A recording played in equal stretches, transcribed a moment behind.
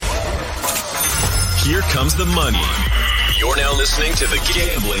Here comes the money. You're now listening to the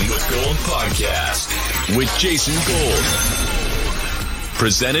Gambling with Gold podcast with Jason Gold.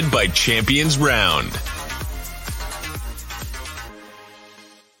 Presented by Champions Round.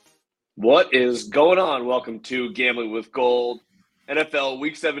 What is going on? Welcome to Gambling with Gold, NFL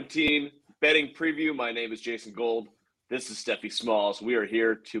Week 17 betting preview. My name is Jason Gold. This is Steffi Smalls. We are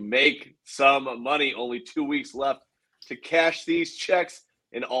here to make some money. Only 2 weeks left to cash these checks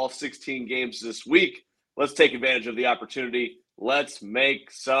in all 16 games this week. Let's take advantage of the opportunity. Let's make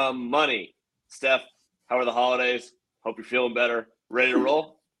some money. Steph, how are the holidays? Hope you're feeling better. Ready to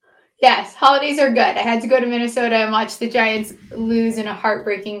roll? Yes, holidays are good. I had to go to Minnesota and watch the Giants lose in a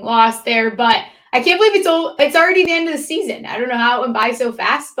heartbreaking loss there, but I can't believe it's already the end of the season. I don't know how it went by so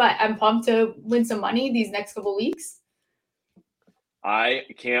fast, but I'm pumped to win some money these next couple weeks. I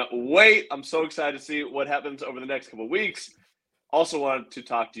can't wait. I'm so excited to see what happens over the next couple weeks. Also wanted to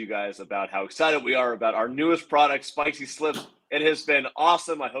talk to you guys about how excited we are about our newest product, Spicy Slips. It has been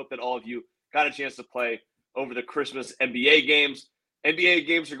awesome. I hope that all of you got a chance to play over the Christmas NBA games. NBA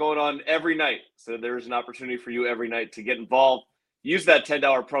games are going on every night, so there's an opportunity for you every night to get involved. Use that $10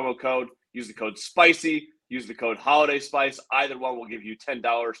 promo code. Use the code SPICY. Use the code Holiday Spice. Either one will give you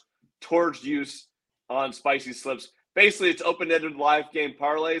 $10 towards use on Spicy Slips. Basically, it's open-ended live game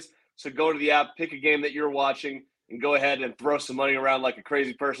parlays, so go to the app, pick a game that you're watching, and go ahead and throw some money around like a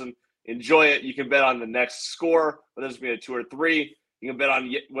crazy person. Enjoy it. You can bet on the next score, whether it's going to be a 2 or 3. You can bet on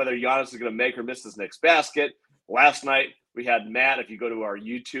whether Giannis is going to make or miss his next basket. Last night, we had Matt. If you go to our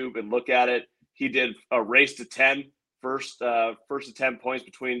YouTube and look at it, he did a race to 10, first to 10 points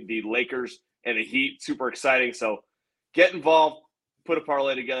between the Lakers and the Heat. Super exciting. So get involved, put a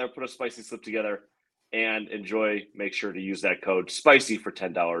parlay together, put a spicy slip together, and enjoy. Make sure to use that code SPICY for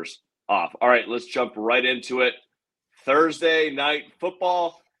 $10 off. All right, let's jump right into it. Thursday night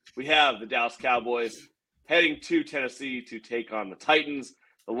football. We have the Dallas Cowboys heading to Tennessee to take on the Titans.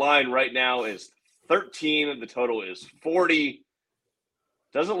 The line right now is 13. The total is 40.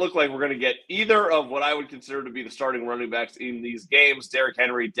 Doesn't look like we're going to get either of what I would consider to be the starting running backs in these games. Derrick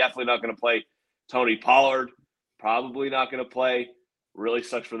Henry definitely not going to play. Tony Pollard probably not going to play. Really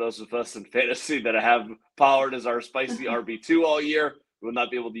sucks for those of us in fantasy that have Pollard as our spicy RB2 all year. We will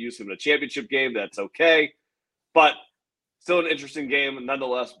not be able to use him in a championship game. That's okay. But still an interesting game.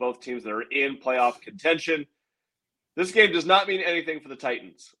 Nonetheless, both teams that are in playoff contention. This game does not mean anything for the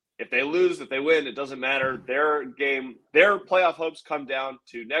Titans. If they lose, if they win, it doesn't matter. Their playoff hopes come down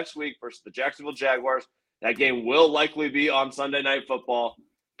to next week versus the Jacksonville Jaguars. That game will likely be on Sunday Night Football.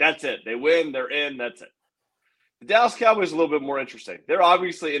 That's it. They win, they're in, that's it. The Dallas Cowboys are a little bit more interesting. They're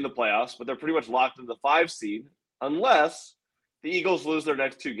obviously in the playoffs, but they're pretty much locked in the 5 seed unless the Eagles lose their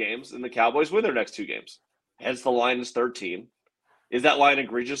next 2 games and the Cowboys win their next 2 games. Hence the line is 13. Is that line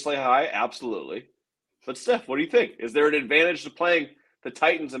egregiously high? Absolutely. But Steph, what do you think? Is there an advantage to playing the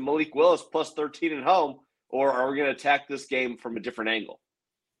Titans and Malik Willis plus 13 at home, or are we going to attack this game from a different angle?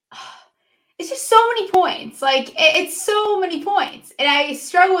 It's just so many points. It's so many points. And I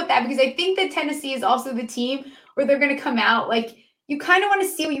struggle with that because I think that Tennessee is also the team where they're going to come out. You kind of want to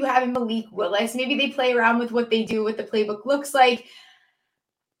see what you have in Malik Willis. Maybe they play around with what they do, what the playbook looks like.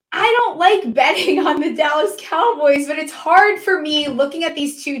 I don't like betting on the Dallas Cowboys, but it's hard for me looking at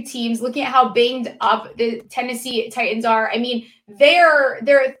these two teams, looking at how banged up the Tennessee Titans are. I mean, their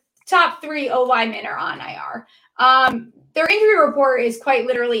top 3 O-linemen are on IR. Their injury report is quite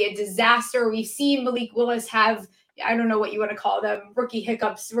literally a disaster. We've seen Malik Willis have, I don't know what you want to call them, rookie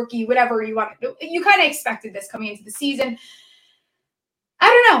hiccups, rookie whatever you want to do. You kind of expected this coming into the season. I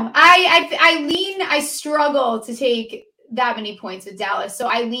don't know. I struggle to take that many points with Dallas. So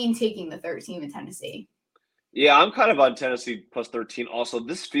I lean taking the 13 with Tennessee. Yeah, I'm kind of on Tennessee plus 13 also.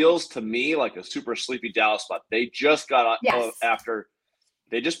 This feels to me like a super sleepy Dallas spot. They just got after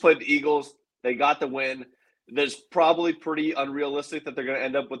they just played the Eagles. They got the win. There's probably pretty unrealistic that they're going to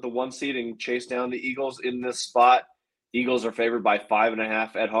end up with the 1 seed and chase down the Eagles in this spot. Eagles are favored by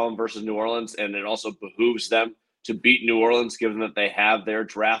 5.5 at home versus New Orleans, and it also behooves them to beat New Orleans given that they have their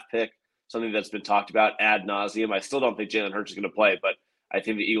draft pick. Something that's been talked about ad nauseum. I still don't think Jalen Hurts is going to play, but I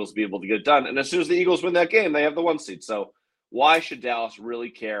think the Eagles will be able to get it done. And as soon as the Eagles win that game, they have the 1 seed. So why should Dallas really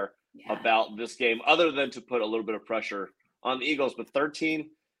care about this game other than to put a little bit of pressure on the Eagles? But 13,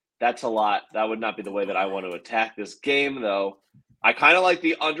 that's a lot. That would not be the way that I want to attack this game, though. I kind of like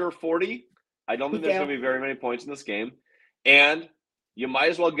the under 40. I don't think there's going to be very many points in this game. And you might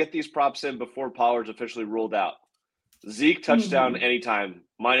as well get these props in before Pollard's officially ruled out. Zeke touchdown anytime,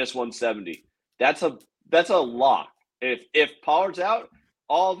 minus 170. That's a lock. If Pollard's out,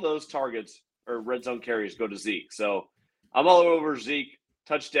 all of those targets or red zone carries go to Zeke. So I'm all over Zeke,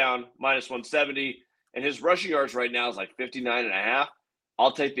 touchdown, minus 170. and his rushing yards right now is like 59.5.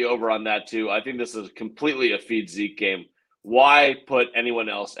 I'll take the over on that too. I think this is completely a feed Zeke game. Why put anyone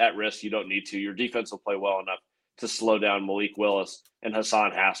else at risk? You don't need to. Your defense will play well enough to slow down Malik Willis and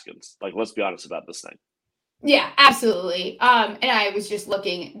Hassan Haskins. Like, let's be honest about this thing. Yeah, absolutely. And I was just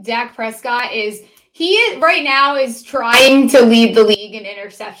looking. Dak Prescott right now is trying to lead the league in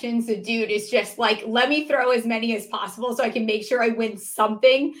interceptions. The dude is just like, let me throw as many as possible so I can make sure I win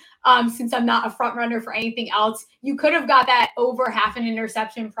something. Since I'm not a front runner for anything else, you could have got that over half an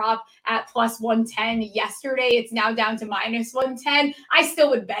interception prop at plus 110 yesterday. It's now down to minus 110. I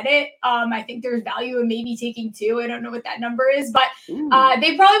still would bet it. I think there's value in maybe taking 2. I don't know what that number is, but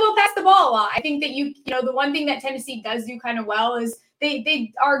they probably will pass the ball a lot. I think that the one thing that Tennessee does do kind of well is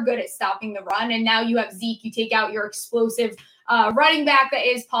they are good at stopping the run. And now you have Zeke, you take out your explosive running back that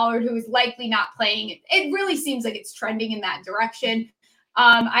is Pollard, who is likely not playing. It really seems like it's trending in that direction.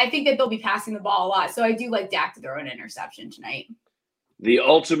 I think that they'll be passing the ball a lot. So I do like Dak to throw an interception tonight. The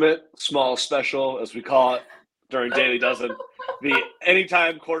ultimate small special, as we call it during Daily Dozen, the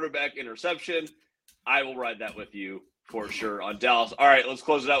anytime quarterback interception. I will ride that with you for sure on Dallas. All right, let's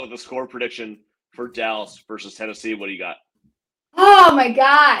close it out with a score prediction for Dallas versus Tennessee. What do you got? Oh my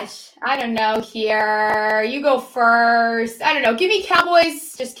gosh. I don't know here. You go first. I don't know. Give me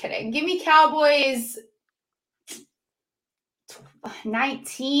Cowboys. Just kidding. Give me Cowboys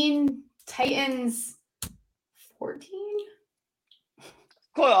 19, Titans 14.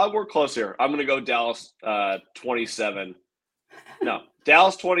 We're close here. I'm going to go Dallas 27. No,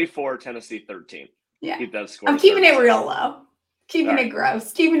 Dallas 24, Tennessee 13. Yeah. Keep that score. I'm keeping it real low. Keeping it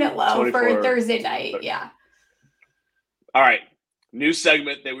gross. Keeping it low for Thursday night. 30. Yeah. All right. New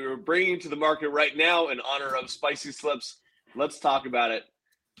segment that we were bringing to the market right now in honor of Spicy Slips. Let's talk about it.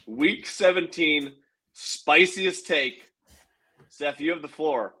 Week 17, spiciest take. Steph, you have the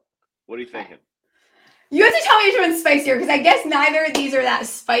floor. What are you thinking? You have to tell me which one's spicier because I guess neither of these are that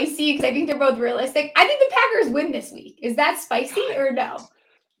spicy because I think they're both realistic. I think the Packers win this week. Is that spicy or no?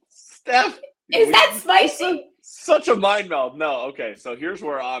 Steph. Is that spicy? Such a mind meld. No. Okay. So here's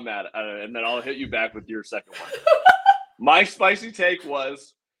where I'm at. And then I'll hit you back with your second one. My spicy take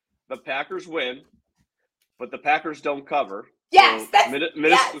was the Packers win, but the Packers don't cover. Yes. So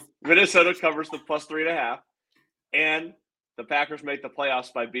Minnesota covers the plus 3.5. And the Packers make the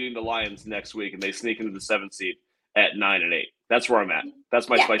playoffs by beating the Lions next week, and they sneak into the 7th seed at 9-8. That's where I'm at. That's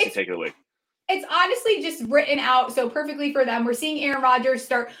my spicy take of the week. It's honestly just written out so perfectly for them. We're seeing Aaron Rodgers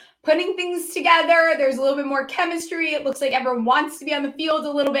start putting things together. There's a little bit more chemistry. It looks like everyone wants to be on the field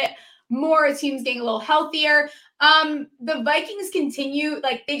a little bit more. A team's getting a little healthier. The Vikings continue,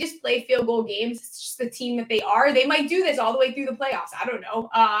 like they just play field goal games. It's just the team that they are. They might do this all the way through the playoffs. I don't know.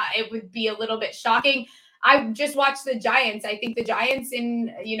 It would be a little bit shocking. I just watched the Giants. I think the Giants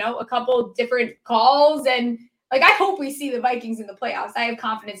in, a couple different calls. And I hope we see the Vikings in the playoffs. I have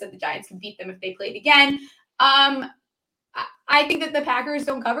confidence that the Giants can beat them if they played again. I think that the Packers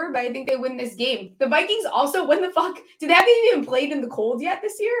don't cover, but I think they win this game. The Vikings also, when the fuck, do they haven't even played in the cold yet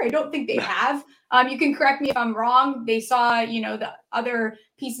this year? I don't think they have. You can correct me if I'm wrong. They saw, the other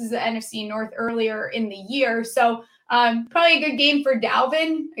pieces of NFC North earlier in the year. So probably a good game for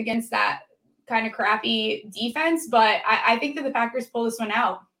Dalvin against that kind of crappy defense, but I think that the Packers pull this one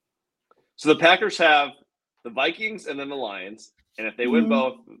out. So the Packers have the Vikings and then the Lions, and if they win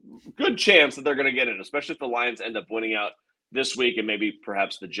both, good chance that they're going to get it, especially if the Lions end up winning out this week and maybe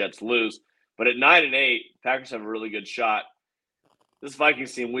perhaps the Jets lose. But at 9-8, Packers have a really good shot. This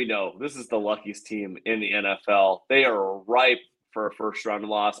Vikings team, we know, this is the luckiest team in the NFL. They are ripe for a first-round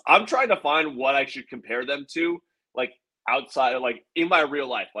loss. I'm trying to find what I should compare them to, outside, in my real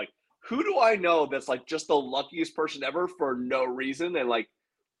life. Who do I know that's just the luckiest person ever for no reason and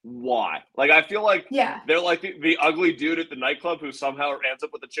why? I feel like they're the ugly dude at the nightclub who somehow ends up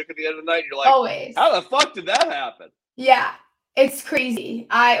with a chick at the end of the night. You're always. How the fuck did that happen? Yeah, it's crazy.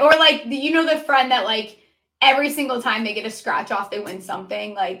 The friend that every single time they get a scratch off, they win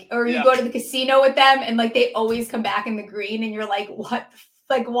something. Or you go to the casino with them and they always come back in the green and you're like, what?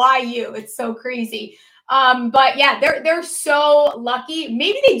 Why you? It's so crazy. But yeah, they're so lucky.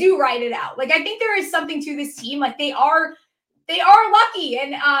 Maybe they do ride it out. I think there is something to this team. They are lucky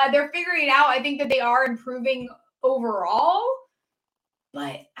and they're figuring it out. I think that they are improving overall.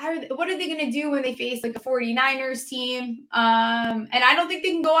 But what are they going to do when they face a 49ers team? And I don't think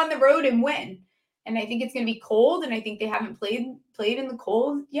they can go on the road and win. And I think it's going to be cold. And I think they haven't played in the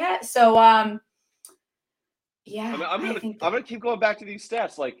cold yet. So yeah, I'm gonna keep going back to these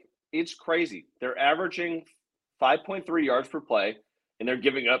stats. It's crazy. They're averaging 5.3 yards per play, and they're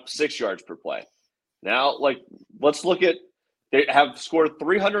giving up 6 yards per play. Now, let's look at, they have scored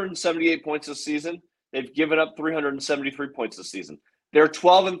 378 points this season. They've given up 373 points this season. They're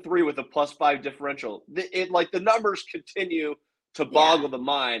 12-3 with a +5 differential. The numbers continue to boggle the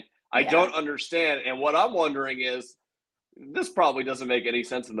mind. I don't understand. And what I'm wondering is, this probably doesn't make any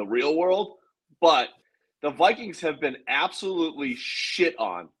sense in the real world, but the Vikings have been absolutely shit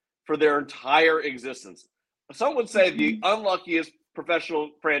on for their entire existence. Some would say the unluckiest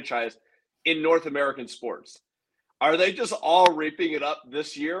professional franchise in North American sports. Are they just all reaping it up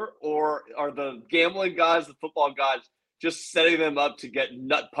this year, or are the gambling gods, the football gods, just setting them up to get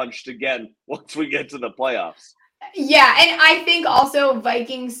nut punched again once we get to the playoffs? Yeah, and I think also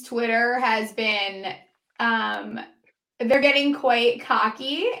Vikings Twitter has been they're getting quite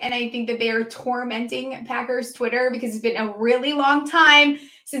cocky, and I think that they are tormenting Packers Twitter because it's been a really long time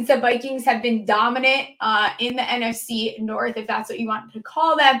since the Vikings have been dominant in the NFC North, if that's what you want to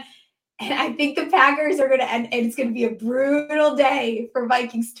call them. And I think the Packers are going to end, and it's going to be a brutal day for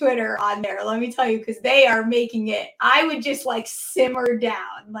Vikings Twitter on there. Let me tell you, because they are making it. I would just simmer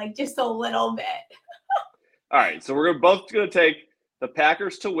down, just a little bit. All right, so we're both going to take the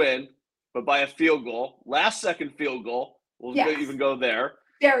Packers to win, but by a field goal, last-second field goal. We'll even go there.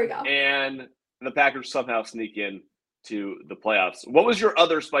 There we go. And the Packers somehow sneak in to the playoffs. What was your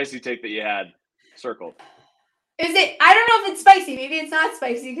other spicy take that you had circled? I don't know if it's spicy. Maybe it's not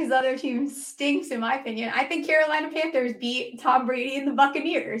spicy because the other team stinks, in my opinion. I think Carolina Panthers beat Tom Brady and the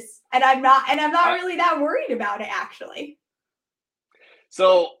Buccaneers, and I'm not really that worried about it, actually.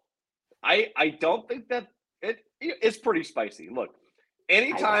 So I don't think that it's pretty spicy. Look,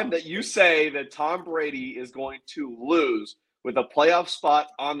 anytime that you say that Tom Brady is going to lose with a playoff spot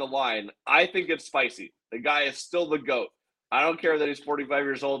on the line, I think it's spicy. The guy is still the GOAT. I don't care that he's 45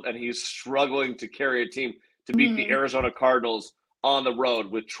 years old and he's struggling to carry a team to beat the Arizona Cardinals on the road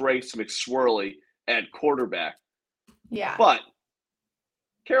with Trace McSwirly at quarterback. Yeah. But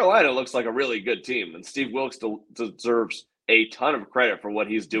Carolina looks like a really good team, and Steve Wilks deserves a ton of credit for what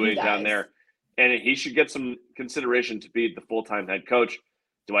he's doing down there. And he should get some consideration to be the full-time head coach.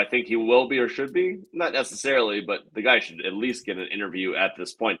 Do I think he will be or should be? Not necessarily, but the guy should at least get an interview at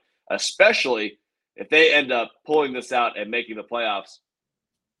this point, especially if they end up pulling this out and making the playoffs.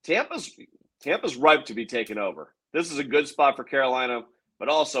 Tampa's ripe to be taken over. This is a good spot for Carolina, but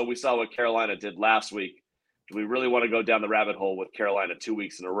also we saw what Carolina did last week. Do we really want to go down the rabbit hole with Carolina 2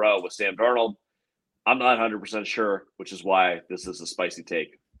 weeks in a row with Sam Darnold? I'm not 100% sure, which is why this is a spicy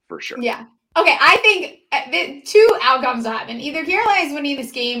take for sure. Yeah. Okay, I think the two outcomes will happen. Either Carolina is winning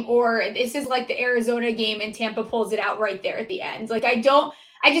this game, or this is like the Arizona game and Tampa pulls it out right there at the end. I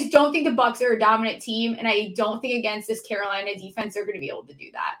just don't think the Bucs are a dominant team, and I don't think against this Carolina defense they're going to be able to do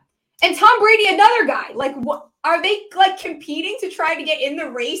that. And Tom Brady, another guy. What are they competing to try to get in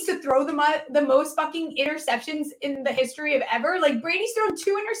the race to throw the most fucking interceptions in the history of ever? Brady's thrown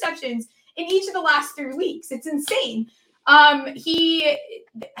 2 interceptions in each of the last 3 weeks. It's insane.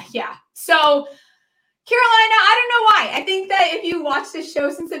 So Carolina, I don't know why. I think that if you watch this show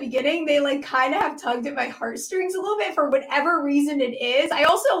since the beginning, they kind of have tugged at my heartstrings a little bit for whatever reason it is. I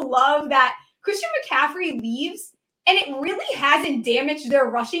also love that Christian McCaffrey leaves, and it really hasn't damaged their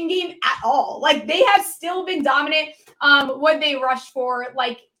rushing game at all. They have still been dominant when they rushed for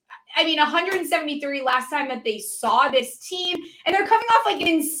 173 last time that they saw this team, and they're coming off an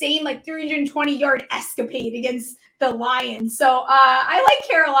insane 320-yard escapade against the Lions. So I like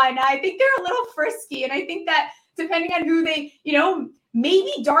Carolina. I think they're a little frisky, and I think that depending on who they,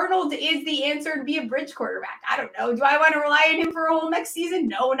 maybe Darnold is the answer to be a bridge quarterback. I don't know. Do I want to rely on him for a whole next season?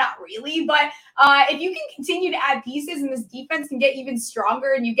 No, not really. But if you can continue to add pieces and this defense can get even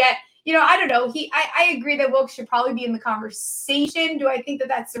stronger, and you get, I don't know. I agree that Wilkes should probably be in the conversation. Do I think that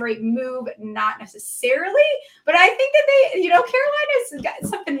that's the right move? Not necessarily. But I think that Carolina's got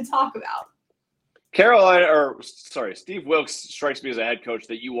something to talk about. Steve Wilks strikes me as a head coach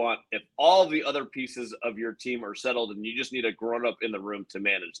that you want if all the other pieces of your team are settled and you just need a grown-up in the room to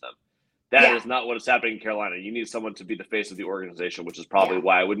manage them. That is not what is happening in Carolina. You need someone to be the face of the organization, which is probably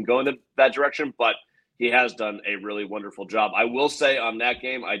why I wouldn't go in that direction, but he has done a really wonderful job. I will say on that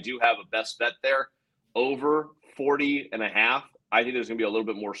game, I do have a best bet there, over 40.5. I think there's going to be a little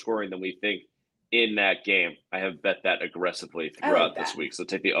bit more scoring than we think in that game. I have bet that aggressively throughout this week, so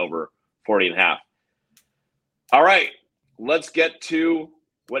take the over 40.5. All right, let's get to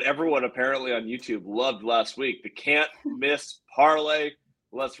what everyone apparently on YouTube loved last week, the can't miss parlay.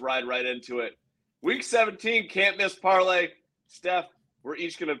 Let's ride right into it. Week 17, can't miss parlay. Steph, we're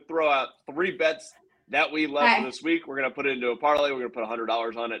each going to throw out 3 bets that we love for this week. We're going to put it into a parlay. We're going to put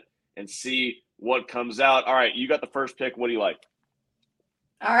 $100 on it and see what comes out. All right, you got the first pick. What do you like?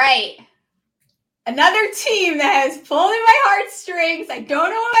 All right. Another team that has pulled in my heartstrings. I don't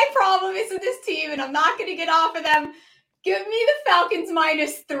know what my problem is with this team, and I'm not going to get off of them. Give me the Falcons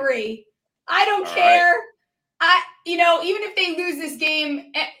 -3. I don't care. Right. Even if they lose this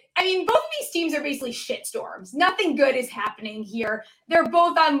game, I mean, both of these teams are basically shitstorms. Nothing good is happening here. They're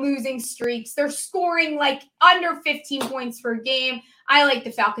both on losing streaks. They're scoring like under 15 points per game. I like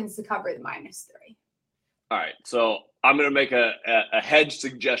the Falcons to cover the -3. All right, so I'm going to make a hedge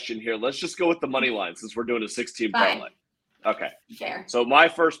suggestion here. Let's just go with the money line since we're doing a 6-team parlay. Okay. Fair. So my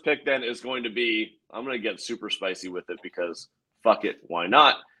first pick then is going to be, I'm going to get super spicy with it because fuck it, why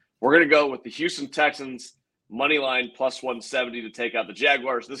not? We're going to go with the Houston Texans money line +170 to take out the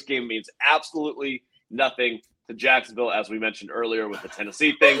Jaguars. This game means absolutely nothing to Jacksonville, as we mentioned earlier with the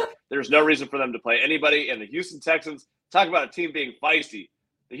Tennessee thing. There's no reason for them to play anybody. And the Houston Texans, talk about a team being feisty.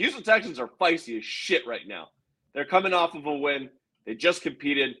 The Houston Texans are feisty as shit right now. They're coming off of a win. They just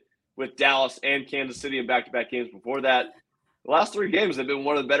competed with Dallas and Kansas City in back-to-back games before that. The last 3 games, they've been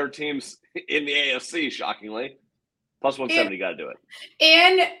one of the better teams in the AFC, shockingly. +170, got to do it.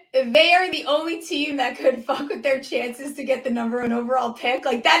 And they are the only team that could fuck with their chances to get the #1 overall pick.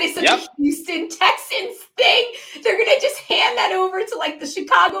 Like, that is such a Houston Texans thing. They're going to just hand that over to, like, the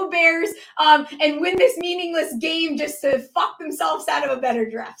Chicago Bears and win this meaningless game just to fuck themselves out of a better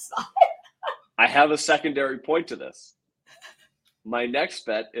draft spot. I have a secondary point to this. My next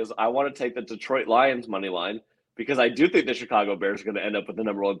bet is I want to take the Detroit Lions money line because I do think the Chicago Bears are going to end up with the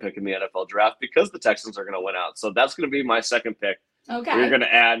 #1 pick in the NFL draft because the Texans are going to win out. So that's going to be my second pick. Okay. We're going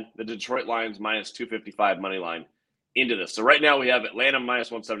to add the Detroit Lions -255 money line into this. So right now we have Atlanta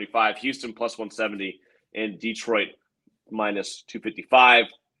 -175, Houston +170, and Detroit -255.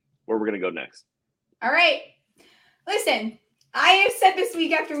 Where we're going to go next. All right. Listen, I have said this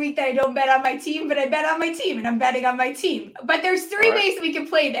week after week that I don't bet on my team, but I bet on my team, and I'm betting on my team. But there's 3 ways that we can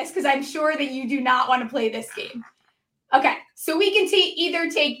play this because I'm sure that you do not want to play this game. Okay, so we can either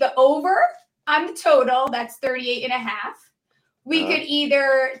take the over on the total, that's 38.5. We could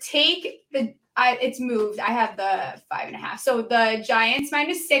either take the it's moved. I have the 5.5. So the Giants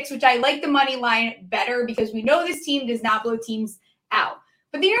 -6, which I like the money line better because we know this team does not blow teams out.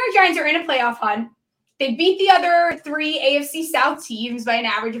 But the New York Giants are in a playoff hunt. They beat the other 3 AFC South teams by an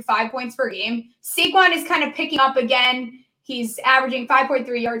average of 5 points per game. Saquon is kind of picking up again. He's averaging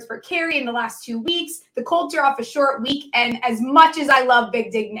 5.3 yards per carry in the last 2 weeks. The Colts are off a short week. And as much as I love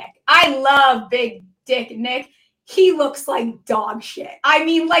Big Dick Nick, I love Big Dick Nick, he looks like dog shit. I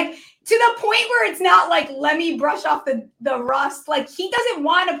mean, like, to the point where it's not like, let me brush off the rust. Like, he doesn't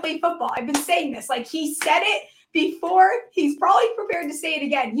want to play football. I've been saying this. Like, he said it before. He's probably prepared to say it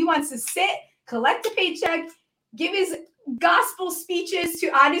again. He wants to sit, collect a paycheck, give his gospel speeches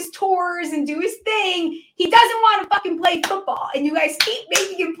on his tours and do his thing. He doesn't want to fucking play football. And you guys keep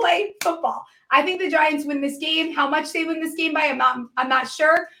making him play football. I think the Giants win this game. How much they win this game by, I'm not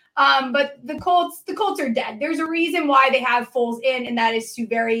sure. But the Colts are dead. There's a reason why they have Foles in, and that is to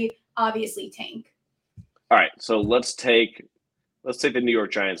very obviously tank. All right, so let's take the New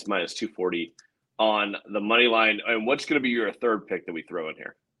York Giants -240 on the money line. And what's going to be your third pick that we throw in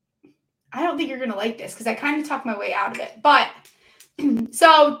here? I don't think you're going to like this because I kind of talked my way out of it. But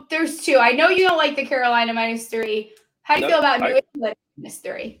so there's 2. I know you don't like the Carolina -3. How do you feel about New England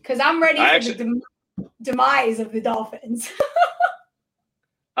 -3? Because I'm ready for the demise of the Dolphins.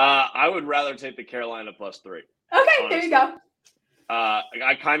 I would rather take the Carolina +3. Okay, honestly. there you go.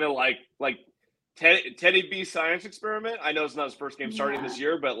 I kind of like Teddy B science experiment. I know it's not his first game starting this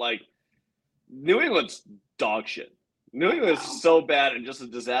year, but like New England's dog shit. New England is so bad and just a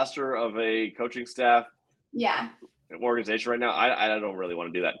disaster of a coaching staff. Yeah. Organization right now. I don't really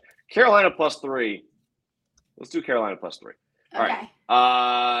want to do that. Carolina +3. Let's do Carolina +3. All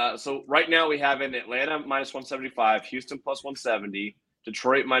right. So right now we have in Atlanta -175, Houston +170,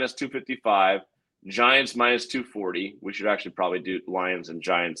 Detroit -255, Giants -240. We should actually probably do Lions and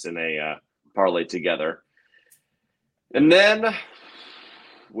Giants in a parlay together. And then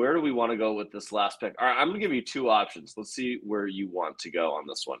where do we want to go with this last pick? All right, I'm going to give you 2 options. Let's see where you want to go on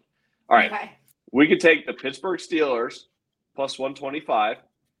this one. All right. Okay. We could take the Pittsburgh Steelers +125.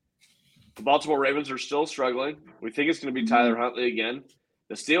 The Baltimore Ravens are still struggling. We think it's going to be Tyler Huntley again.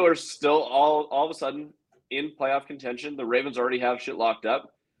 The Steelers still all of a sudden in playoff contention. The Ravens already have shit locked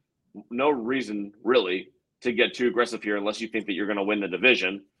up. No reason, really, to get too aggressive here unless you think that you're going to win the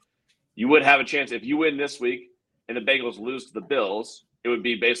division. You would have a chance if you win this week and the Bengals lose to the Bills. It would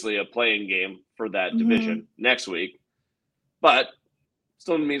be basically a playing game for that division next week. But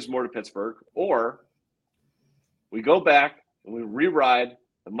still means more to Pittsburgh. Or we go back and we re-ride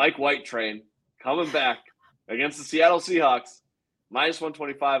the Mike White train coming back against the Seattle Seahawks.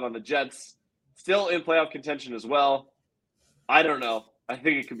 -125 on the Jets. Still in playoff contention as well. I don't know. I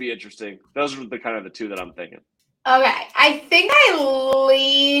think it could be interesting. Those are the kind of the two that I'm thinking. Okay. I think I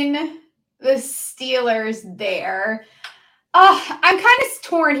lean the Steelers there. I'm kind of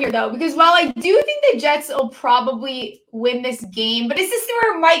torn here, though, because while I do think the Jets will probably win this game, but is this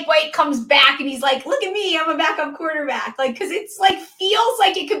where Mike White comes back and he's like, look at me, I'm a backup quarterback? Like, because it's like, feels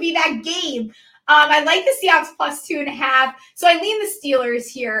like it could be that game. I like the Seahawks plus 2.5. So I lean the Steelers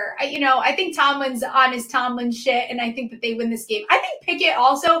here. I think Tomlin's on his Tomlin shit, and I think that they win this game. I think Pickett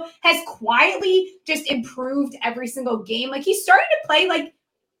also has quietly just improved every single game. Like, he's starting to play like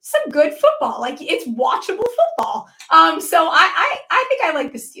some good football. Like, it's watchable football. So I think I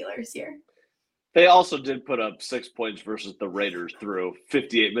like the Steelers here. They also did put up 6 points versus the Raiders through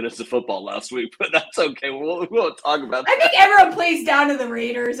 58 minutes of football last week, but that's okay. We'll talk about that. I think everyone plays down to the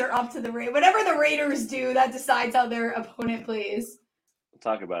Raiders or up to the Raiders. Whatever the Raiders do, that decides how their opponent plays. We'll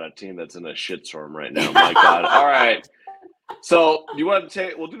talk about a team that's in a shitstorm right now. My God. All right. So you want to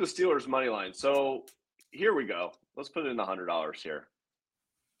take? We'll do the Steelers money line. So here we go. Let's put in the $100 here.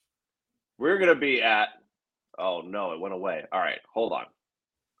 We're going to be at. Oh no, it went away. All right, hold on.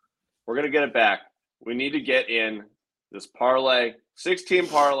 We're going to get it back. We need to get in this parlay, 16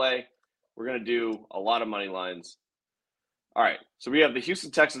 parlay. We're going to do a lot of money lines. All right, so we have the Houston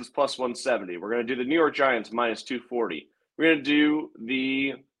Texans plus 170. We're going to do the New York Giants minus 240. We're going to do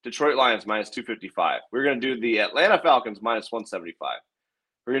the Detroit Lions minus 255. We're going to do the Atlanta Falcons minus 175.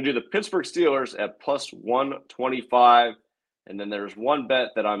 We're going to do the Pittsburgh Steelers at plus 125. And then there's one bet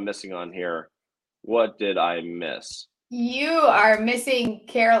that I'm missing on here. What did I miss? You are missing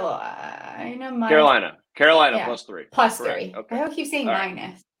Carolina. Carolina yeah. plus 3. Plus Correct. 3. Okay. I don't keep saying All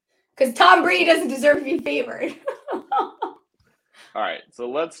minus. Because Tom Brady doesn't deserve to be favored. All right. So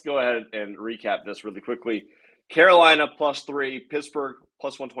let's go ahead and recap this really quickly. Carolina plus 3. Pittsburgh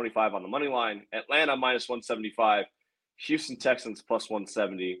plus 125 on the money line. Atlanta minus 175. Houston Texans plus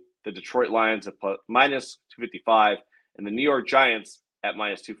 170. The Detroit Lions at minus 255. And the New York Giants at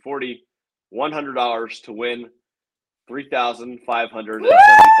minus 240. $100 to win.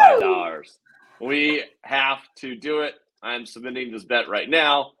 $3,575. We have to do it. I'm submitting this bet right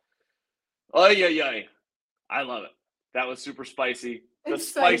now. Ay. I love it. That was super spicy. The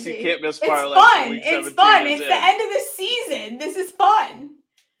spicy can't miss parlay. It's fun. It's the end of the season. This is fun.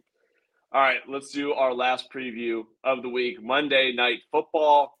 All right, let's do our last preview of the week. Monday Night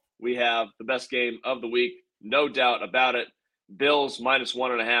Football. We have the best game of the week. No doubt about it. Bills minus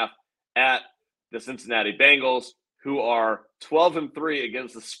 1.5 at the Cincinnati Bengals, who are 12-3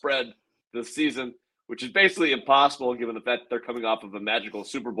 against the spread this season, which is basically impossible given the fact that they're coming off of a magical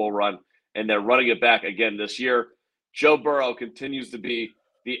Super Bowl run and they're running it back again this year. Joe Burrow continues to be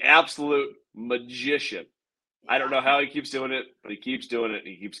the absolute magician. I don't know how he keeps doing it, but he keeps doing it and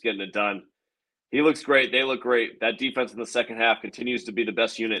he keeps getting it done. He looks great. They look great. That defense in the second half continues to be the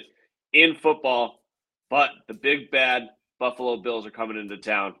best unit in football, but the big bad Buffalo Bills are coming into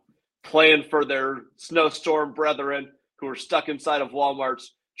town, playing for their snowstorm brethren who are stuck inside of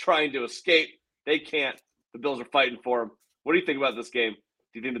Walmarts trying to escape. They can't. The Bills are fighting for them. What do you think about this game?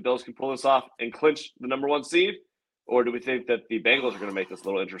 Do you think the Bills can pull this off and clinch the number 1 seed? Or do we think that the Bengals are going to make this a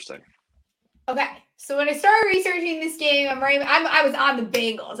little interesting? Okay, so when I started researching this game, I was on the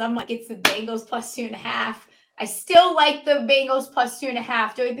Bengals. I'm like, it's the Bengals plus 2.5. I still like the Bengals plus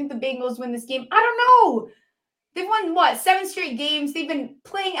 2.5. Do I think the Bengals win this game? I don't know. They've won, 7 straight games. They've been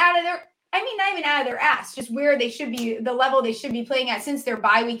playing out of their, not even out of their ass, just where they should be, the level they should be playing at since their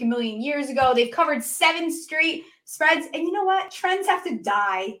bye week a million years ago. They've covered 7 straight spreads. And you know what? Trends have to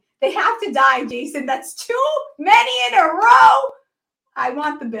die. They have to die, Jason. That's too many in a row. I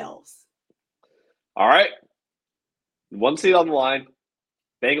want the Bills. All right. 1 seed on the line.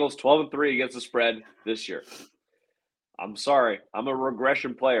 Bengals 12-3 against the spread this year. I'm sorry. I'm a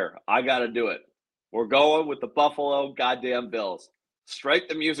regression player. I got to do it. We're going with the Buffalo goddamn Bills. Strike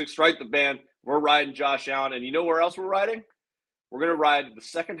the music, strike the band. We're riding Josh Allen. And you know where else we're riding? We're going to ride the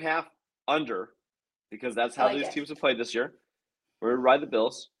second half under because that's how these teams have played this year. We're going to ride the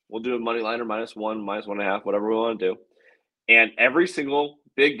Bills. We'll do a money line or -1, -1.5, whatever we want to do. And every single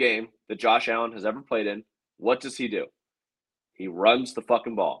big game that Josh Allen has ever played in, what does he do? He runs the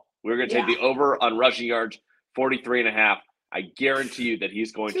fucking ball. We're going to take the over on rushing yards, 43.5. I guarantee you that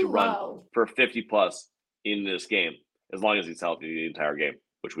he's going to run for 50+ in this game, as long as he's healthy the entire game,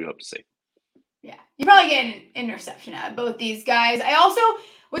 which we hope to see. Yeah, you probably get an interception out of both these guys.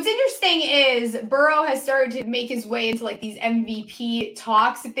 What's interesting is Burrow has started to make his way into like these MVP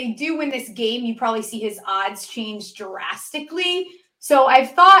talks. If they do win this game, you probably see his odds change drastically. So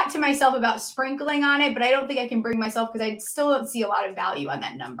I've thought to myself about sprinkling on it, but I don't think I can bring myself because I still don't see a lot of value on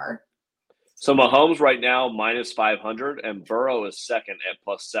that number. So Mahomes right now minus 500, and Burrow is second at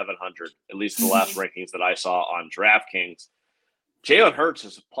plus 700. At least the last rankings that I saw on DraftKings. Jalen Hurts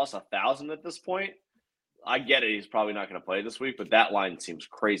is plus 1,000 at this point. I get it; he's probably not going to play this week, but that line seems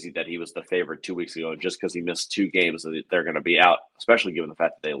crazy that he was the favorite 2 weeks ago just because he missed 2 games that they're going to be out. Especially given the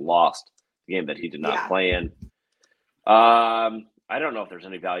fact that they lost the game that he did not play in. I don't know if there's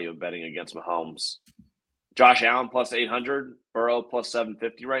any value in betting against Mahomes. Josh Allen plus 800, Burrow plus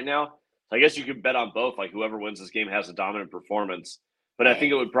 750 right now. So I guess you could bet on both. Like whoever wins this game has a dominant performance. But I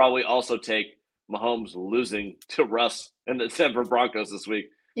think it would probably also take Mahomes losing to Russ and the Denver Broncos this week.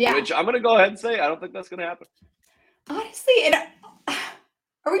 Yeah. Which I'm going to go ahead and say I don't think that's going to happen. Honestly, are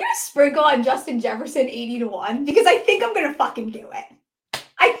we going to sprinkle on Justin Jefferson 80-1? Because I think I'm going to fucking do it.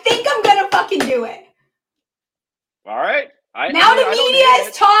 I think I'm going to fucking do it. All right. The media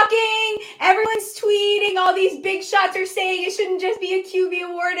is talking. Everyone's tweeting. All these big shots are saying it shouldn't just be a QB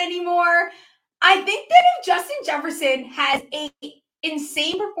award anymore. I think that if Justin Jefferson has an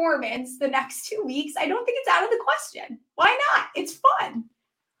insane performance the next 2 weeks, I don't think it's out of the question. Why not? It's fun.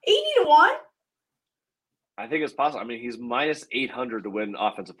 80-1. I think it's possible. I mean, he's minus 800 to win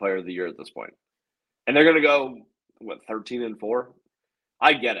Offensive Player of the Year at this point. And they're going to go, 13-4?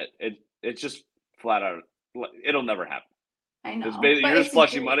 I get it. It's just flat out. It'll never happen. I know. You're just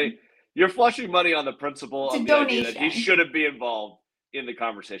flushing money. You're flushing money on the principle of the idea that he shouldn't be involved in the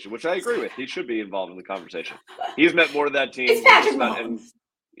conversation, which I agree with. He should be involved in the conversation. He's meant more to that team. It's Patrick Mahomes.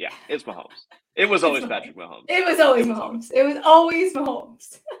 Yeah, it's Mahomes. It was always Patrick Mahomes. It was always Mahomes. It was always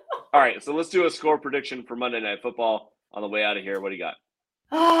Mahomes. All right, so let's do a score prediction for Monday Night Football on the way out of here. What do you got?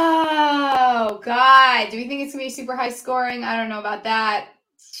 Oh, God. Do we think it's going to be super high scoring? I don't know about that.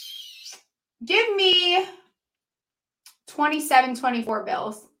 Give me 27-24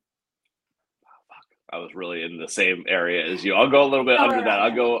 Bills. I was really in the same area as you. I'll go a little bit under that.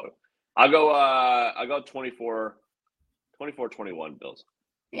 I'll go 24-21 Bills.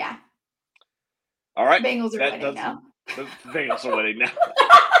 Yeah. All right. Bengals are winning now. The Bengals are winning now.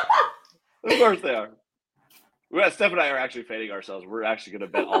 Of course they are. Steph and I are actually fading ourselves. We're actually going to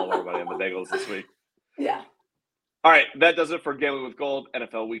bet all of our money on the Bengals this week. Yeah. All right. That does it for Gambling with Gold,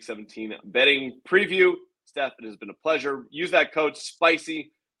 NFL Week 17 betting preview. Steph, it has been a pleasure. Use that code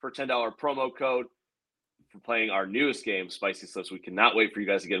SPICY for $10 promo code for playing our newest game, Spicy Slips. We cannot wait for you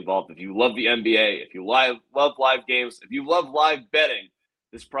guys to get involved. If you love the NBA, if you love live games, if you love live betting,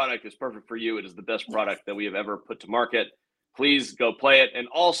 this product is perfect for you. It is the best product that we have ever put to market. Please go play it. And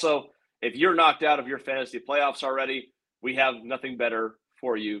also, if you're knocked out of your fantasy playoffs already, we have nothing better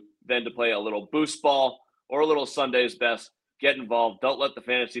for you than to play a little boost ball or a little Sunday's best. Get involved. Don't let the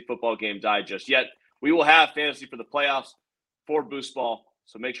fantasy football game die just yet. We will have fantasy for the playoffs for Boost Ball,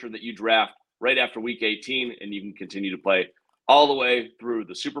 so make sure that you draft right after Week 18, and you can continue to play all the way through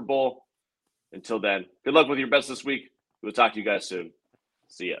the Super Bowl. Until then, good luck with your bets this week. We'll talk to you guys soon.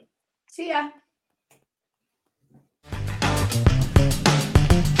 See ya. See ya.